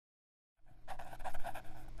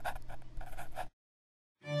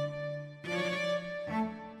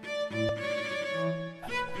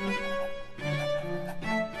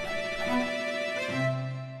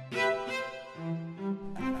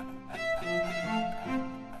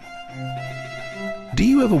Do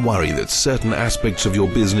you ever worry that certain aspects of your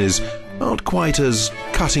business aren't quite as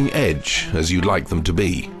cutting edge as you'd like them to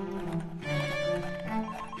be?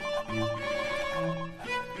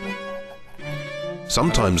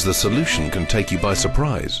 Sometimes the solution can take you by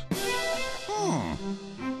surprise.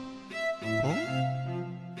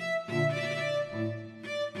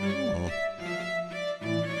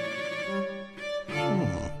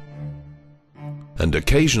 And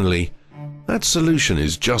occasionally, that solution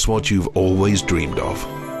is just what you've always dreamed of.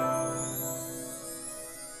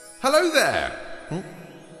 Hello there!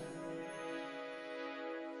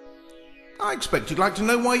 I expect you'd like to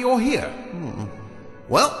know why you're here.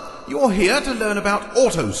 Well, you're here to learn about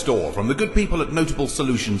Autostore from the good people at Notable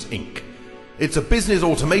Solutions, Inc. It's a business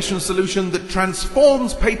automation solution that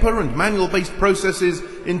transforms paper and manual-based processes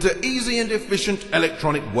into easy and efficient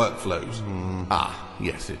electronic workflows.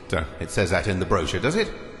 Yes, it says that in the brochure, does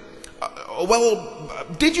it?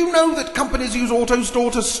 Did you know that companies use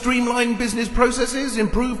Autostore to streamline business processes,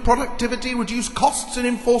 improve productivity, reduce costs and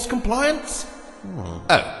enforce compliance?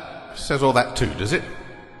 Oh, says all that too, does it?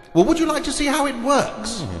 Well, would you like to see how it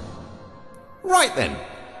works? Right then,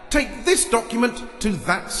 take this document to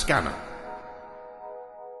that scanner.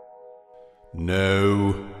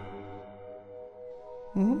 No.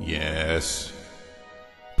 Yes.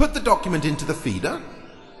 Put the document into the feeder.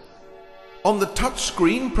 On the touch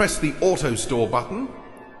screen, press the Autostore button.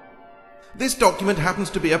 This document happens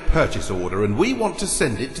to be a purchase order, and we want to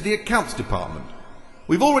send it to the accounts department.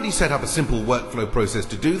 We've already set up a simple workflow process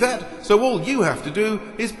to do that, so all you have to do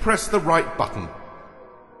is press the right button.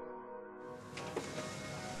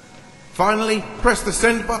 Finally, press the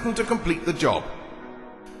send button to complete the job.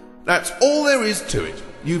 That's all there is to it.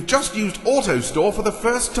 You've just used Autostore for the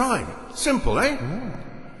first time. Simple, eh?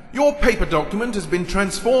 Your paper document has been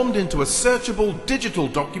transformed into a searchable digital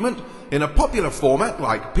document in a popular format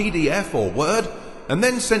like PDF or Word, and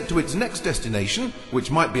then sent to its next destination,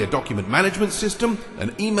 which might be a document management system,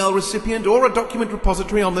 an email recipient, or a document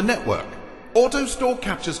repository on the network. Autostore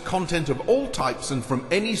captures content of all types and from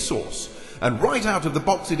any source, and right out of the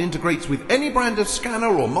box it integrates with any brand of scanner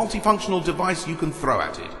or multifunctional device you can throw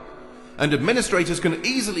at it. And administrators can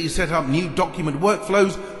easily set up new document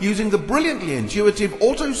workflows using the brilliantly intuitive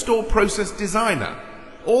Autostore Process Designer.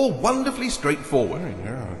 All wonderfully straightforward.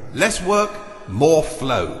 Less work, more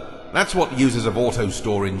flow. That's what users of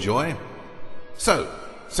Autostore enjoy. So,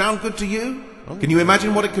 sound good to you? Can you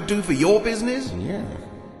imagine what it could do for your business? Yeah.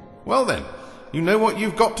 Well then, you know what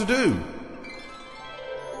you've got to do.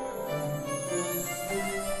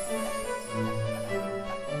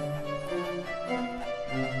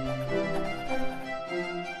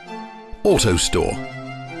 Autostore,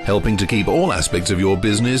 helping to keep all aspects of your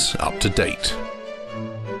business up to date.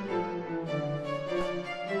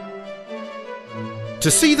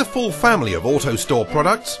 To see the full family of Autostore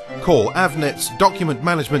products, call Avnet's Document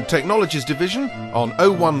Management Technologies division on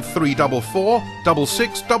 01344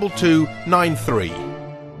 662293.